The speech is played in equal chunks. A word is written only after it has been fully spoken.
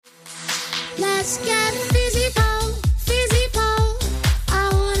Let's get physical, physical. I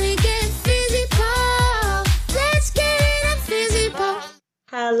wanna get physical. Let's get it physical.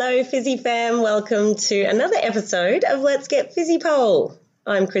 Hello, Fizzy fam. Welcome to another episode of Let's Get Physical.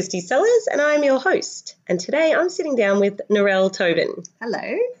 I'm Kristy Sellers and I'm your host. And today I'm sitting down with Narelle Tobin.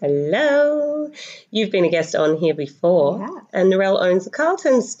 Hello. Hello. You've been a guest on here before. Yeah. And Narelle owns the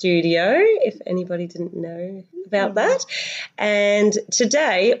Carlton studio, if anybody didn't know about that. And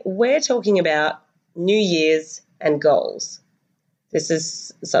today we're talking about New Year's and goals. This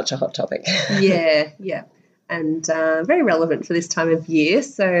is such a hot topic. Yeah. And very relevant for this time of year.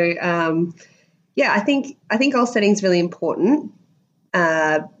 So, I think goal setting is really important.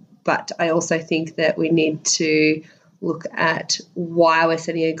 But I also think that we need to look at why we're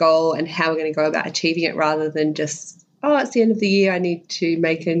setting a goal and how we're going to go about achieving it rather than just, it's the end of the year, I need to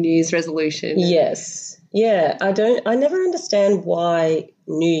make a New Year's resolution. Yes. Yeah, I never understand why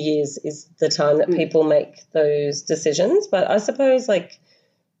New Year's is the time that people make those decisions, but I suppose it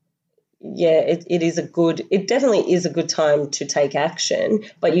definitely is a good time to take action,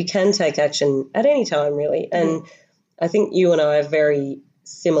 but you can take action at any time really. And I think you and I are very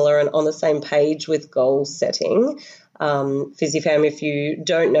similar and on the same page with goal setting. Fizzy fam, if you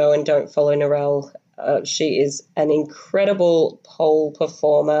don't know and don't follow Narelle, she is an incredible pole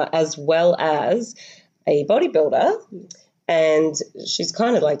performer as well as a bodybuilder, and she's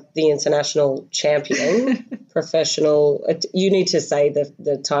kind of like the international champion, professional. You need to say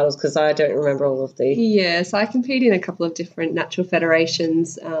the titles because I don't remember all of the... Yeah, so I compete in a couple of different natural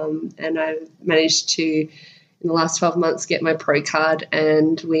federations, and I've managed to, in the last 12 months, get my pro card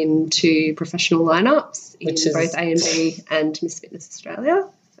and win 2 professional lineups in both A&B and Miss Fitness Australia.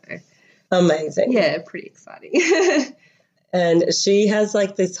 So amazing. Yeah, pretty exciting. And she has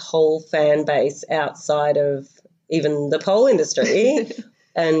this whole fan base outside of even the pole industry,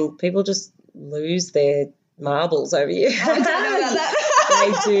 and people just lose their marbles over you. I don't know about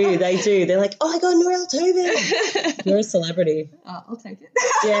that. They do. They're like, oh my God, Narelle Tobin. You're a celebrity. I'll take it.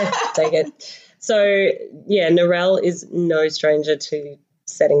 Yeah, take it. So, Narelle is no stranger to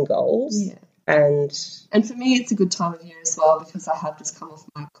setting goals. Yeah. And for me, it's a good time of year as well because I have just come off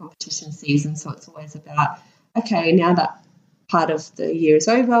my competition season, so it's always about, okay, now that part of the year is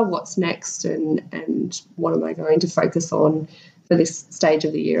over, what's next and what am I going to focus on for this stage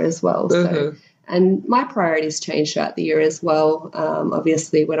of the year as well. So, and my priorities change throughout the year as well.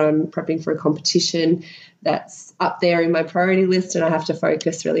 Obviously, when I'm prepping for a competition, that's up there in my priority list, and I have to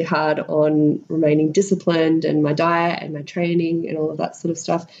focus really hard on remaining disciplined and my diet and my training and all of that sort of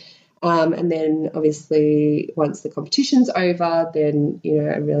stuff. And then obviously once the competition's over, then,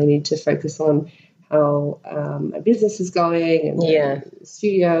 I really need to focus on how my business is going and the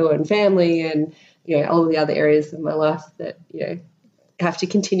studio and family and, all of the other areas of my life that, have to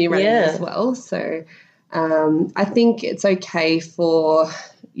continue running as well. So I think it's okay for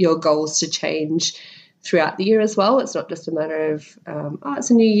your goals to change throughout the year as well. It's not just a matter of,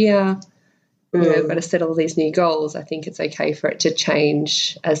 it's a new year, I've got to set all these new goals. I think it's okay for it to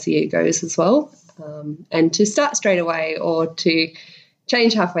change as the year goes as well, and to start straight away or to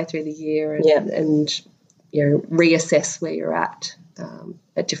change halfway through the year and reassess where you're at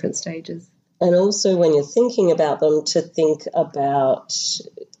different stages. And also when you're thinking about them, to think about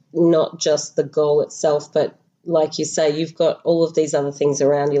not just the goal itself, but like you say, you've got all of these other things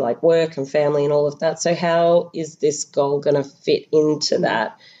around you like work and family and all of that. So how is this goal going to fit into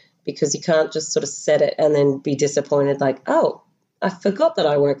that? Because you can't just sort of set it and then be disappointed like, oh, I forgot that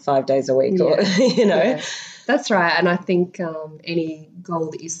I work 5 days a week or, Yeah, that's right. And I think any goal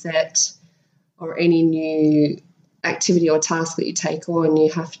that you set or any new activity or task that you take on,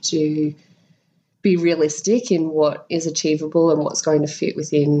 you have to be realistic in what is achievable and what's going to fit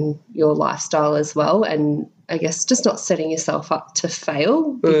within your lifestyle as well. And I guess just not setting yourself up to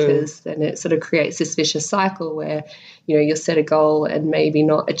fail, because then it sort of creates this vicious cycle where, you'll set a goal and maybe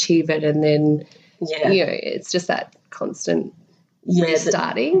not achieve it, and then, it's just that constant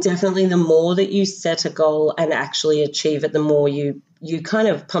restarting. Definitely the more that you set a goal and actually achieve it, the more you kind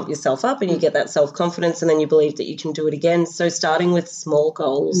of pump yourself up and you get that self-confidence, and then you believe that you can do it again. So starting with small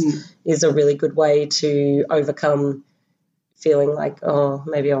goals is a really good way to overcome feeling like, oh,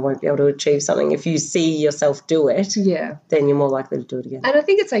 maybe I won't be able to achieve something. If you see yourself do it, then you're more likely to do it again. And I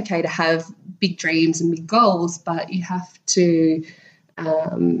think it's okay to have big dreams and big goals, but you have to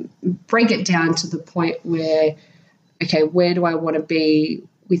break it down to the point where, okay, where do I want to be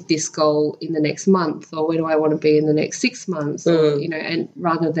with this goal in the next month, or where do I want to be in the next 6 months, or, and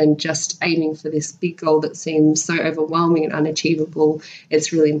rather than just aiming for this big goal that seems so overwhelming and unachievable,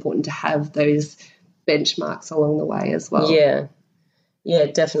 it's really important to have those benchmarks along the way as well. Yeah,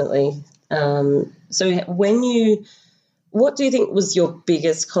 definitely. So what do you think was your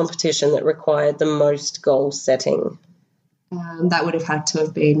biggest competition that required the most goal setting? That would have had to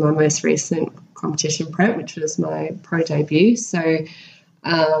have been my most recent competition prep, which was my pro debut. So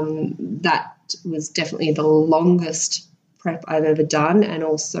that was definitely the longest prep I've ever done, and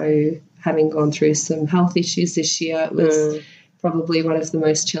also having gone through some health issues this year, it was probably one of the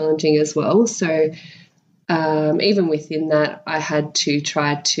most challenging as well. So even within that, I had to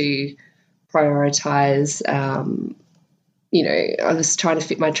try to prioritise, I was trying to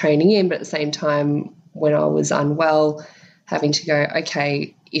fit my training in, but at the same time, when I was unwell, having to go,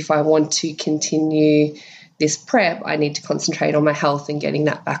 okay, if I want to continue this prep, I need to concentrate on my health and getting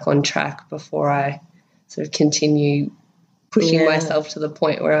that back on track before I sort of continue pushing myself to the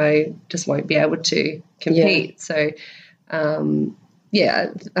point where I just won't be able to compete. So,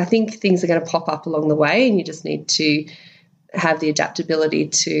 I think things are going to pop up along the way, and you just need to have the adaptability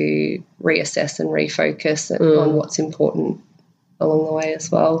to reassess and refocus on what's important along the way as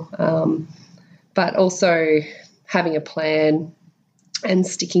well. But also having a plan and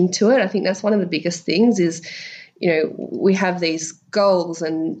sticking to it. I think that's one of the biggest things is, we have these goals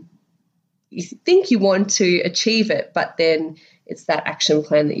and you think you want to achieve it, but then it's that action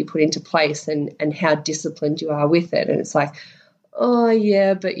plan that you put into place and how disciplined you are with it. And it's like, oh,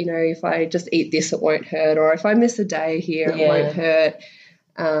 yeah, but, if I just eat this, it won't hurt. Or if I miss a day here, it won't hurt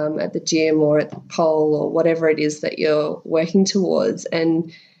at the gym or at the pole or whatever it is that you're working towards.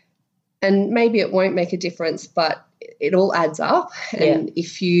 And maybe it won't make a difference, but it all adds up. And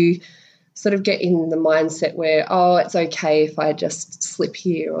if you sort of get in the mindset where, oh, it's okay if I just slip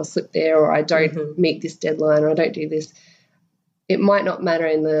here or slip there, or I don't meet this deadline, or I don't do this, it might not matter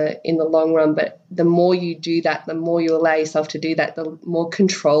in the long run, but the more you do that, the more you allow yourself to do that, the more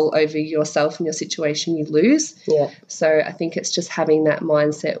control over yourself and your situation you lose. Yeah. So I think it's just having that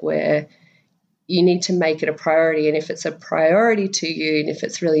mindset where you need to make it a priority, and if it's a priority to you and if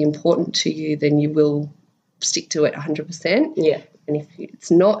it's really important to you, then you will stick to it 100%. Yeah. And if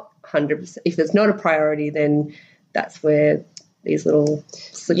it's not 100%, if it's not a priority, then that's where these little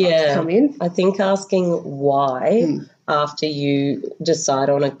slip-ups come in. I think asking why after you decide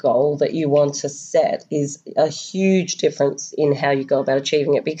on a goal that you want to set is a huge difference in how you go about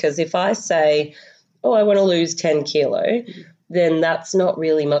achieving it. Because if I say, oh, I want to lose 10 kilo, then that's not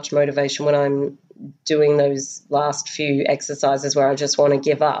really much motivation when I'm doing those last few exercises where I just want to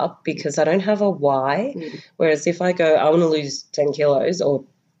give up because I don't have a why. Whereas if I go, I want to lose 10 kilos, or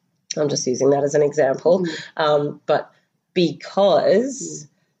I'm just using that as an example, but because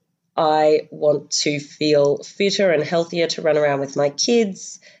I want to feel fitter and healthier to run around with my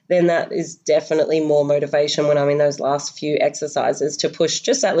kids, then that is definitely more motivation when I'm in those last few exercises to push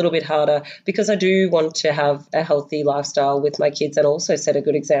just that little bit harder, because I do want to have a healthy lifestyle with my kids and also set a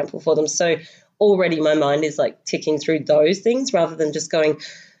good example for them. So already my mind is like ticking through those things rather than just going,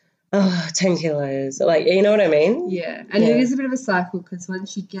 oh, 10 kilos. Like, you know what I mean? Yeah. And it is a bit of a cycle, because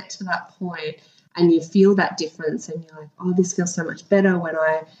once you get to that point and you feel that difference and you're like, oh, this feels so much better when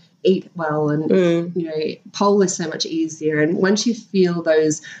I eat well, and, pole is so much easier. And once you feel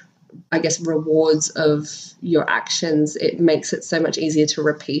those, I guess, rewards of your actions, it makes it so much easier to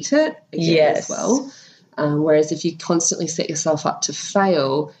repeat it again as well. Whereas if you constantly set yourself up to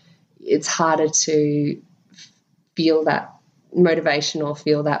fail, it's harder to feel that motivation or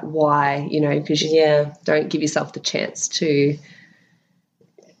feel that why, because you don't give yourself the chance to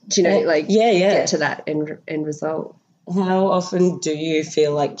get to that end result. How often do you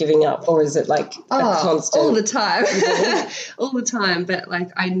feel like giving up, or is it like a constant? All the time. All the time. But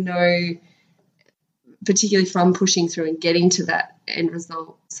I know, particularly from pushing through and getting to that end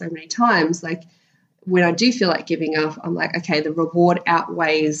result so many times, when I do feel like giving up, I'm like, okay, the reward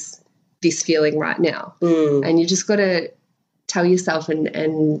outweighs this feeling right now. And you just got to tell yourself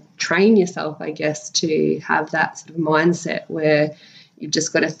and train yourself, I guess, to have that sort of mindset where you've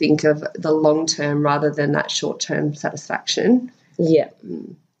just got to think of the long term rather than that short term satisfaction. Yeah.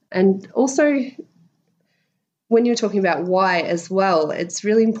 And also, when you're talking about why as well, it's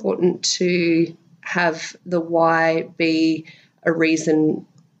really important to have the why be a reason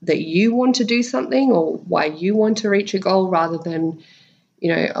that you want to do something or why you want to reach a goal, rather than,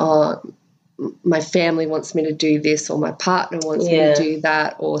 my family wants me to do this, or my partner wants me to do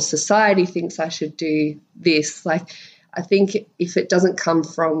that, or society thinks I should do this. I think if it doesn't come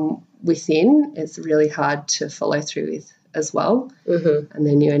from within, it's really hard to follow through with as well. And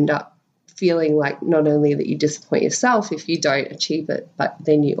then you end up feeling like not only that you disappoint yourself if you don't achieve it, but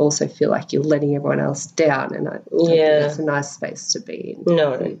then you also feel like you're letting everyone else down. And I don't think that's a nice space to be in.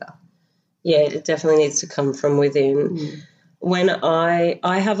 No. Either. Yeah, it definitely needs to come from within. when I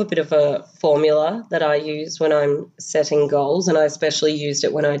have a bit of a formula that I use when I'm setting goals, and I especially used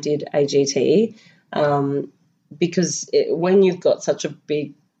it when I did AGT, because when you've got such a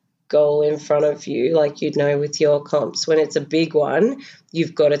big goal in front of you, like you'd know with your comps, when it's a big one,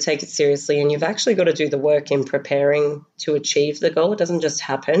 you've got to take it seriously, and you've actually got to do the work in preparing to achieve the goal. It doesn't just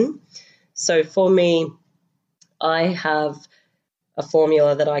happen. So for me, I have a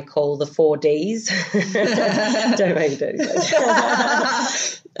formula that I call the 4 Ds. Don't make it dirty.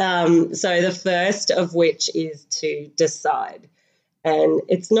 So the first of which is to decide. And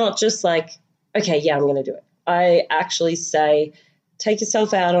it's not just like, okay, yeah, I'm going to do it. I actually say, take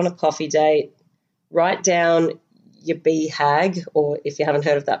yourself out on a coffee date, write down your BHAG, or if you haven't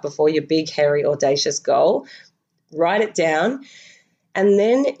heard of that before, your big, hairy, audacious goal. Write it down, and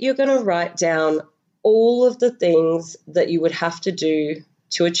then you're going to write down all of the things that you would have to do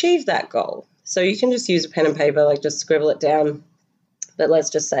to achieve that goal. So you can just use a pen and paper, like just scribble it down. But let's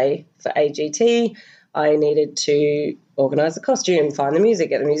just say for AGT, I needed to organise the costume, find the music,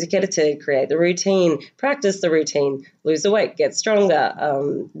 get the music edited, create the routine, practice the routine, lose the weight, get stronger,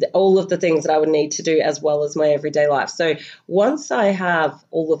 all of the things that I would need to do as well as my everyday life. So once I have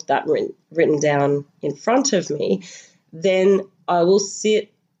all of that written down in front of me, then I will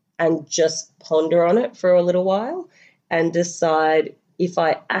sit and just ponder on it for a little while and decide if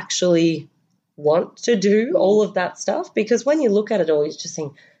I actually want to do all of that stuff. Because when you look at it all, you just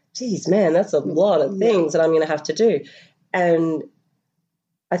think, geez, man, that's a lot of things that I'm going to have to do. And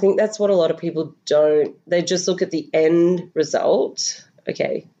I think that's what a lot of people don't. They just look at the end result.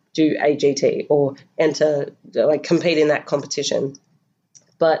 Okay, do AGT or enter, like compete in that competition.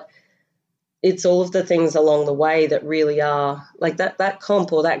 But it's all of the things along the way that really are, like that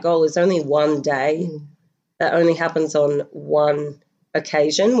comp or that goal is only one day. That only happens on one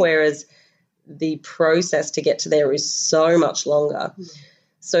occasion, whereas the process to get to there is so much longer.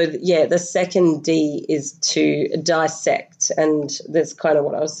 So, yeah, the second D is to dissect, and that's kind of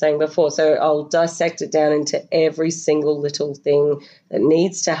what I was saying before. So I'll dissect it down into every single little thing that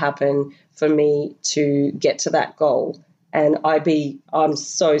needs to happen for me to get to that goal. And I'm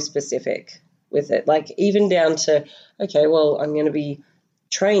so specific with it, like even down to, okay, well, I'm going to be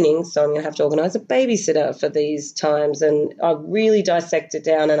training, so I'm going to have to organise a babysitter for these times. And I really dissect it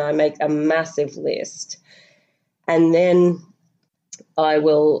down and I make a massive list. And then I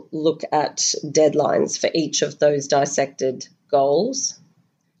will look at deadlines for each of those dissected goals,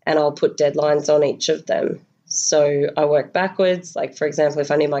 and I'll put deadlines on each of them. So I work backwards. Like, for example,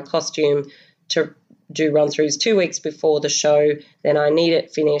 if I need my costume to do run-throughs 2 weeks before the show, then I need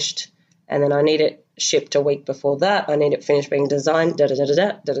it finished, and then I need it shipped a week before that. I need it finished being designed,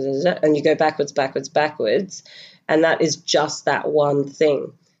 and you go backwards, and that is just that one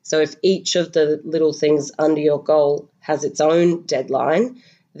thing. So if each of the little things under your goal has its own deadline,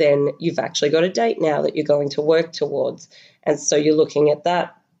 then you've actually got a date now that you're going to work towards. And so you're looking at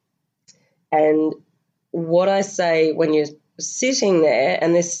that. And what I say when you're sitting there,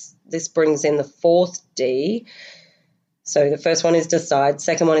 and this brings in the 4th D. So the first one is decide,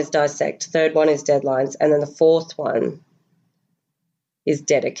 second one is dissect, third one is deadlines, and then the 4th one is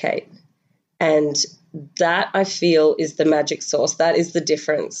dedicate. And that, I feel, is the magic sauce. That is the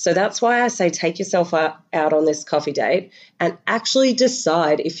difference. So that's why I say take yourself out on this coffee date and actually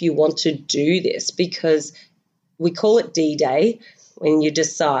decide if you want to do this, because we call it D-Day when you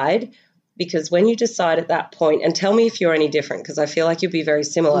decide, because when you decide at that point, and tell me if you're any different, because I feel like you'll be very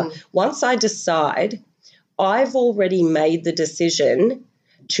similar. Once I decide, I've already made the decision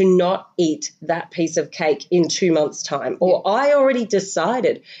to not eat that piece of cake in 2 months' time, or I already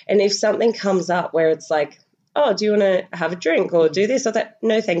decided. And if something comes up where it's like, oh, do you want to have a drink or do this or that?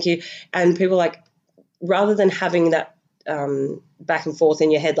 No, thank you. And people like, rather than having that back and forth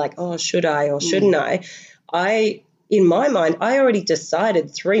in your head, like, oh, should I or shouldn't I, in my mind, I already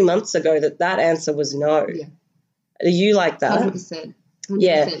decided 3 months ago that answer was no. Yeah. Are you like that? 100%.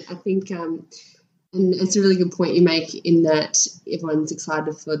 Yeah. I think and it's a really good point you make in that everyone's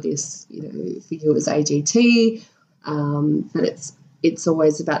excited for this, for you as AGT, but it's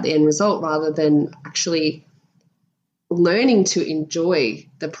always about the end result rather than actually learning to enjoy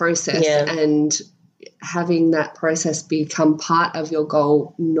the process and having that process become part of your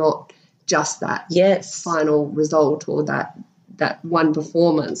goal, not just that final result or that one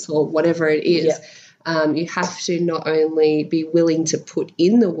performance or whatever it is. Yeah. You have to not only be willing to put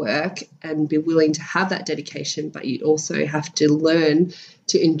in the work and be willing to have that dedication, but you also have to learn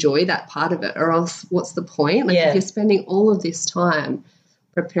to enjoy that part of it, or else what's the point? Like if you're spending all of this time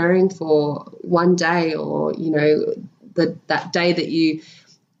preparing for one day or, that day that you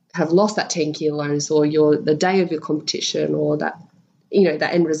have lost that 10 kilos or the day of your competition or that,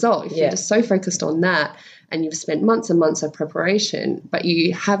 that end result, if you're just so focused on that and you've spent months and months of preparation, but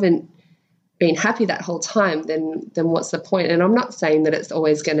you haven't been happy that whole time, then what's the point? And I'm not saying that it's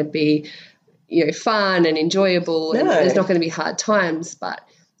always going to be, fun and enjoyable and there's not going to be hard times, but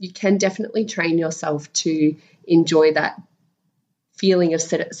you can definitely train yourself to enjoy that feeling of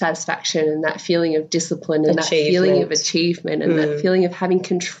satisfaction and that feeling of discipline and that feeling of achievement and that feeling of having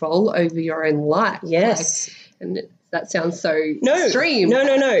control over your own life. Yes. That sounds so extreme. No.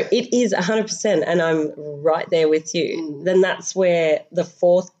 It is 100%, and I'm right there with you. Then that's where the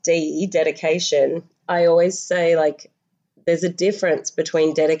fourth D, dedication, I always say, like, there's a difference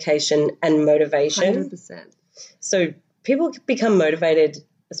between dedication and motivation. 100%. So people become motivated,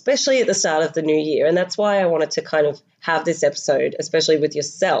 especially at the start of the new year, and that's why I wanted to kind of have this episode, especially with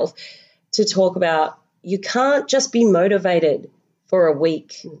yourself, to talk about you can't just be motivated for a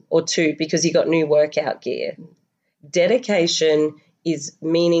week or two because you got new workout gear. Dedication is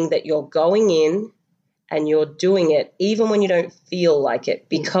meaning that you're going in and you're doing it even when you don't feel like it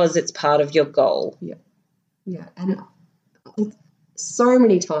because it's part of your goal. Yeah. And so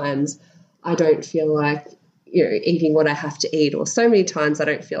many times I don't feel like, eating what I have to eat, or so many times I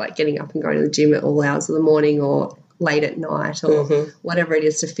don't feel like getting up and going to the gym at all hours of the morning or late at night or whatever it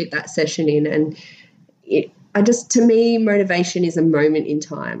is to fit that session in. And to me, motivation is a moment in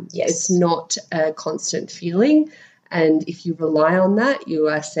time. Yes. It's not a constant feeling. And if you rely on that, you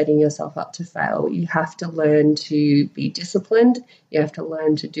are setting yourself up to fail. You have to learn to be disciplined. You have to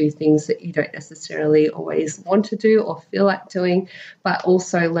learn to do things that you don't necessarily always want to do or feel like doing, but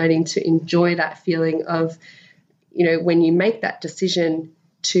also learning to enjoy that feeling of, when you make that decision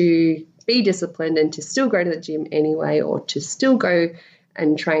to be disciplined and to still go to the gym anyway, or to still go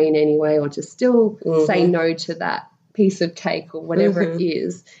and train anyway, or to still say no to that piece of cake or whatever it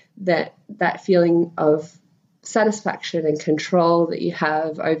is, that feeling of satisfaction and control that you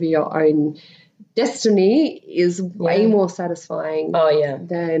have over your own destiny is way more satisfying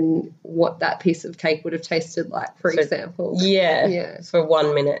than what that piece of cake would have tasted like, for example. For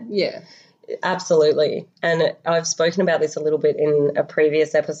 1 minute. Yeah. Absolutely. And I've spoken about this a little bit in a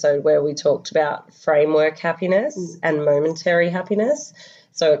previous episode where we talked about framework happiness and momentary happiness.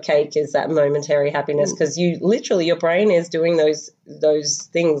 So a cake is that momentary happiness because your brain is doing those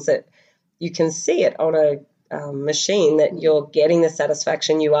things that you can see it on a machine, that you're getting the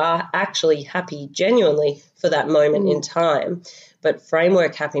satisfaction. You are actually happy genuinely for that moment in time. But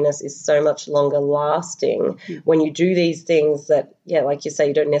framework happiness is so much longer lasting when you do these things that, like you say,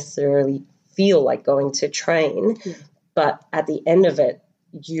 you don't necessarily feel like going to train, but at the end of it,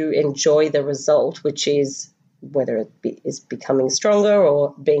 you enjoy the result, which is whether it is becoming stronger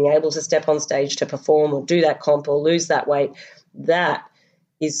or being able to step on stage to perform or do that comp or lose that weight. That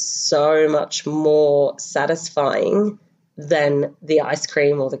is so much more satisfying than the ice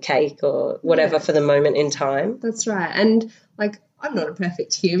cream or the cake or whatever for the moment in time. That's right. And I'm not a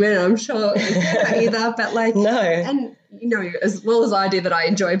perfect human, I'm sure you're not either, but no. And as well as I do that I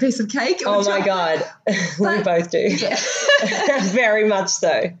enjoy a piece of cake. Oh my God. We both do. Yeah. Very much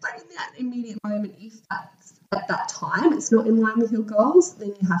so. But in that immediate moment, if that's at that time it's not in line with your goals,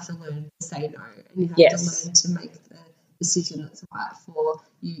 then you have to learn to say no, and you have to learn to make the decision that's right for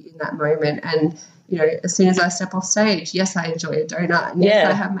you in that moment. And as soon as I step off stage, yes, I enjoy a donut, and yes,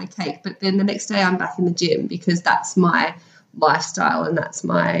 I have my cake, but then the next day I'm back in the gym because that's my lifestyle and that's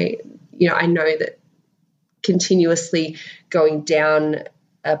my, I know that continuously going down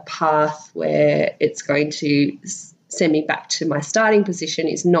a path where it's going to send me back to my starting position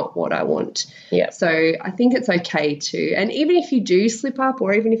is not what I want. Yeah. So I think it's okay to, and even if you do slip up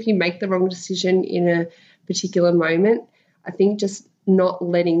or even if you make the wrong decision in a particular moment, I think just not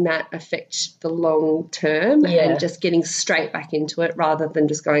letting that affect the long term and just getting straight back into it rather than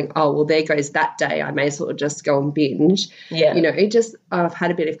just going, oh, well, there goes that day. I may as well just go and binge. Yeah. I've had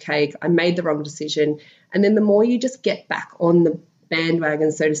a bit of cake. I made the wrong decision. And then the more you just get back on the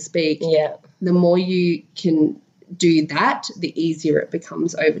bandwagon, so to speak, the more you can do that, the easier it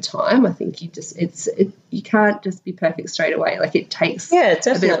becomes over time. I think you can't just be perfect straight away. Like it takes a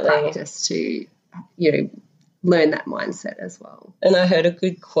bit of practice to, learn that mindset as well. And I heard a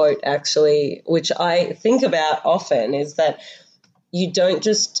good quote actually, which I think about often, is that you don't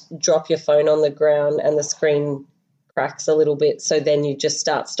just drop your phone on the ground and the screen cracks a little bit, so then you just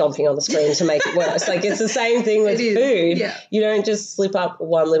start stomping on the screen to make it worse. Like it's the same thing with food. Yeah. You don't just slip up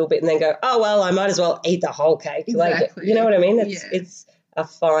one little bit and then go, oh, well, I might as well eat the whole cake. Exactly. Like, you know what I mean? It's a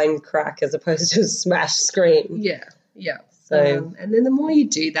fine crack as opposed to a smashed screen. Yeah, yeah. So, and then the more you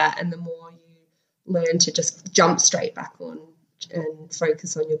do that and the more you learn to just jump straight back on and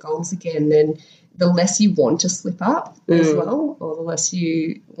focus on your goals again, then the less you want to slip up as well, or the less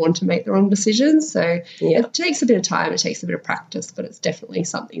you want to make the wrong decisions. So it takes a bit of time, it takes a bit of practice, but it's definitely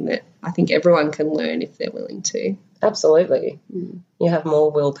something that I think everyone can learn if they're willing to. Absolutely. You have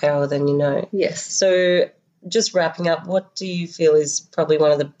more willpower than you know. Yes. So just wrapping up, what do you feel is probably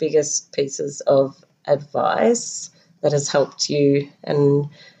one of the biggest pieces of advice that has helped you and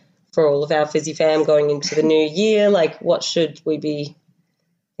for all of our Fizzy fam going into the new year? Like, what should we be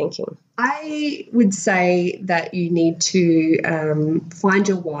thinking? I would say that you need to find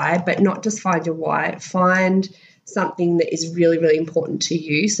your why, but not just find your why. Find something that is really, really important to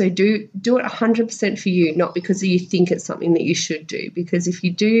you. So do it 100% for you, not because you think it's something that you should do. Because if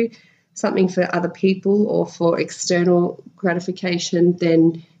you do something for other people or for external gratification,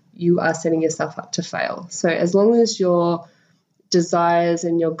 then you are setting yourself up to fail. So as long as your desires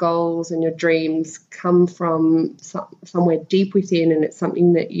and your goals and your dreams come from somewhere deep within and it's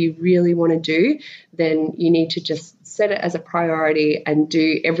something that you really want to do, then you need to just set it as a priority and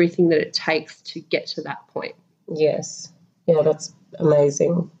do everything that it takes to get to that point. Yes. Yeah, that's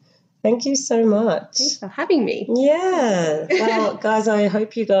amazing. Thank you so much. Thanks for having me. Yeah. Well, guys, I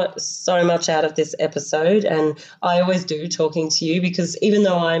hope you got so much out of this episode, and I always do talking to you because even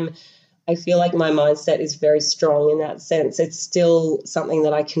though I feel like my mindset is very strong in that sense, it's still something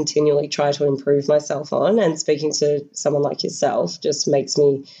that I continually try to improve myself on, and speaking to someone like yourself just makes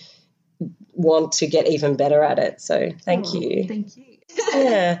me want to get even better at it. So thank you. Thank you.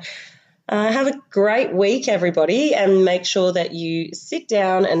 Yeah. Have a great week, everybody, and make sure that you sit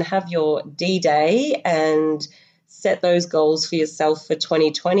down and have your D-Day and set those goals for yourself for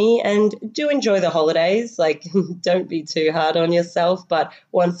 2020, and do enjoy the holidays. Like, don't be too hard on yourself, but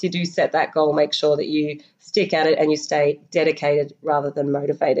once you do set that goal, make sure that you stick at it and you stay dedicated rather than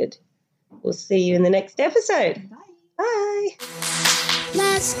motivated. We'll see you in the next episode. Bye. Bye.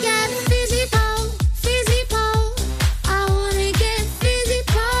 Let's get